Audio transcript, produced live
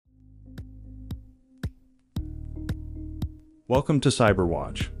Welcome to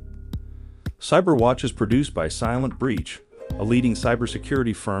CyberWatch. CyberWatch is produced by Silent Breach, a leading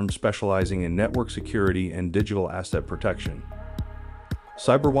cybersecurity firm specializing in network security and digital asset protection.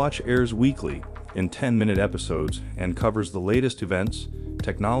 CyberWatch airs weekly in 10-minute episodes and covers the latest events,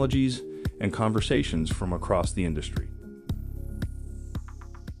 technologies, and conversations from across the industry.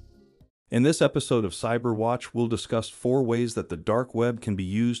 In this episode of CyberWatch, we'll discuss 4 ways that the dark web can be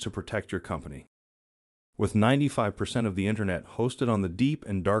used to protect your company. With 95% of the internet hosted on the deep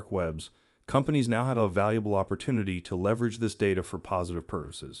and dark webs, companies now have a valuable opportunity to leverage this data for positive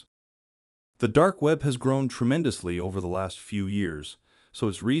purposes. The dark web has grown tremendously over the last few years, so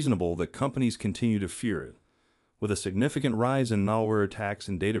it's reasonable that companies continue to fear it. With a significant rise in malware attacks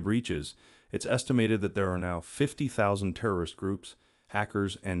and data breaches, it's estimated that there are now 50,000 terrorist groups,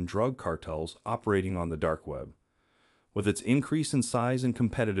 hackers, and drug cartels operating on the dark web. With its increase in size and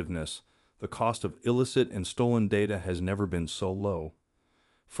competitiveness, the cost of illicit and stolen data has never been so low.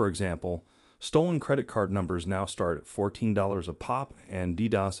 For example, stolen credit card numbers now start at $14 a pop, and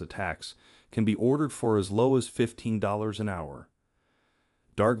DDoS attacks can be ordered for as low as $15 an hour.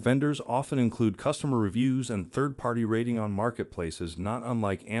 Dark vendors often include customer reviews and third-party rating on marketplaces not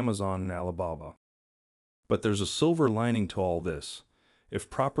unlike Amazon and Alibaba. But there's a silver lining to all this.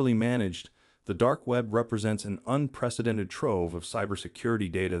 If properly managed, the dark web represents an unprecedented trove of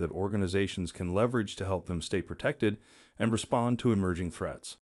cybersecurity data that organizations can leverage to help them stay protected and respond to emerging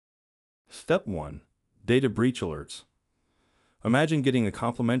threats. Step 1. Data breach alerts. Imagine getting a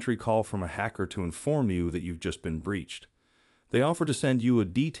complimentary call from a hacker to inform you that you've just been breached. They offer to send you a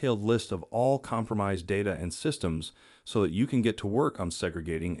detailed list of all compromised data and systems so that you can get to work on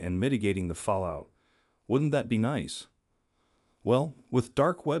segregating and mitigating the fallout. Wouldn't that be nice? Well, with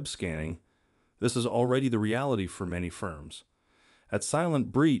dark web scanning, this is already the reality for many firms. At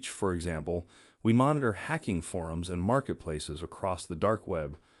Silent Breach, for example, we monitor hacking forums and marketplaces across the dark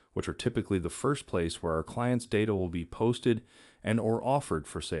web, which are typically the first place where our clients' data will be posted and/or offered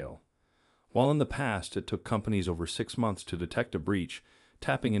for sale. While in the past it took companies over 6 months to detect a breach,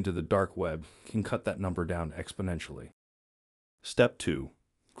 tapping into the dark web can cut that number down exponentially. Step 2.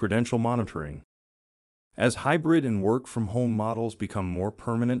 Credential monitoring. As hybrid and work-from-home models become more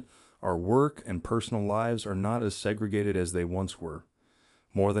permanent, our work and personal lives are not as segregated as they once were.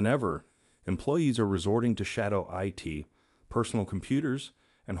 More than ever, employees are resorting to shadow IT, personal computers,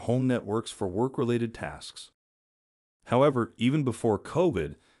 and home networks for work-related tasks. However, even before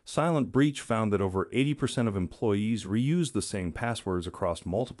COVID, Silent Breach found that over 80% of employees reuse the same passwords across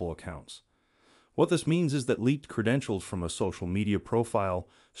multiple accounts. What this means is that leaked credentials from a social media profile,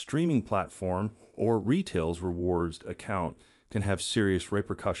 streaming platform, or retail's rewards account can have serious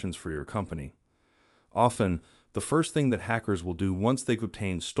repercussions for your company. Often, the first thing that hackers will do once they've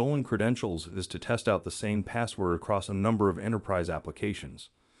obtained stolen credentials is to test out the same password across a number of enterprise applications.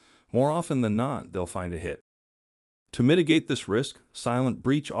 More often than not, they'll find a hit. To mitigate this risk, Silent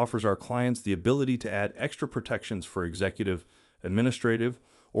Breach offers our clients the ability to add extra protections for executive, administrative,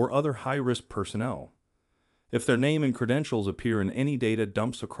 or other high-risk personnel. If their name and credentials appear in any data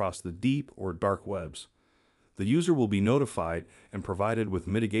dumps across the deep or dark webs, the user will be notified and provided with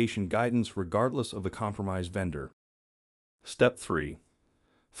mitigation guidance regardless of the compromised vendor. Step 3.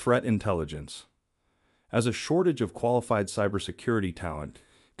 Threat intelligence. As a shortage of qualified cybersecurity talent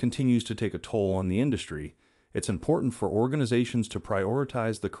continues to take a toll on the industry, it's important for organizations to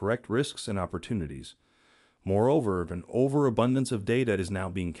prioritize the correct risks and opportunities. Moreover, an overabundance of data is now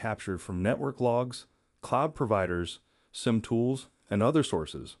being captured from network logs, cloud providers, SIM tools, and other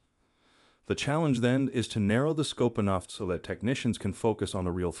sources. The challenge then is to narrow the scope enough so that technicians can focus on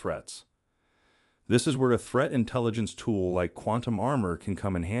the real threats. This is where a threat intelligence tool like Quantum Armor can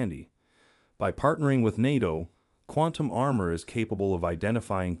come in handy. By partnering with NATO, Quantum Armor is capable of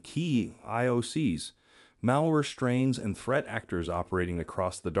identifying key IOCs, malware strains, and threat actors operating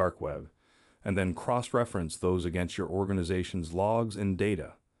across the dark web, and then cross-reference those against your organization's logs and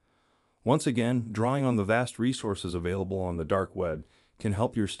data. Once again, drawing on the vast resources available on the dark web can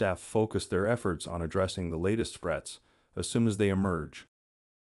help your staff focus their efforts on addressing the latest threats as soon as they emerge.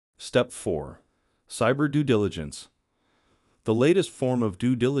 Step 4. Cyber due diligence. The latest form of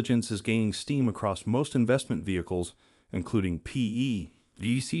due diligence is gaining steam across most investment vehicles, including PE,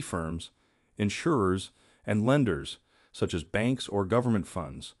 VC firms, insurers, and lenders, such as banks or government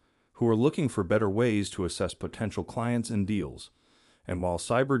funds, who are looking for better ways to assess potential clients and deals. And while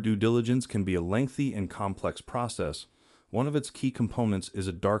cyber due diligence can be a lengthy and complex process, one of its key components is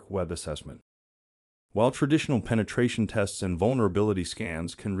a dark web assessment. While traditional penetration tests and vulnerability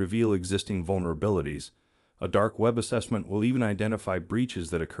scans can reveal existing vulnerabilities, a dark web assessment will even identify breaches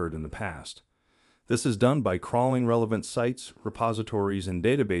that occurred in the past. This is done by crawling relevant sites, repositories, and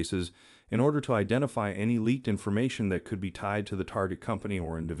databases in order to identify any leaked information that could be tied to the target company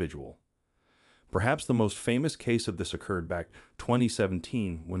or individual. Perhaps the most famous case of this occurred back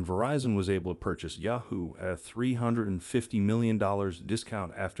 2017 when Verizon was able to purchase Yahoo at a $350 million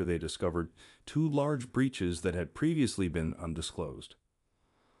discount after they discovered two large breaches that had previously been undisclosed.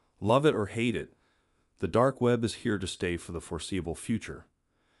 Love it or hate it, the dark web is here to stay for the foreseeable future.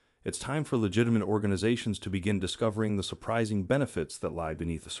 It's time for legitimate organizations to begin discovering the surprising benefits that lie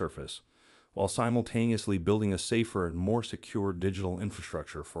beneath the surface, while simultaneously building a safer and more secure digital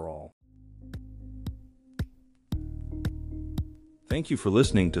infrastructure for all. Thank you for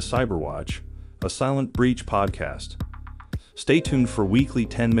listening to Cyberwatch, a Silent Breach podcast. Stay tuned for weekly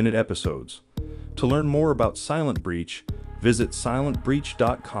 10-minute episodes. To learn more about Silent Breach, visit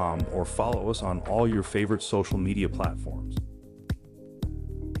silentbreach.com or follow us on all your favorite social media platforms.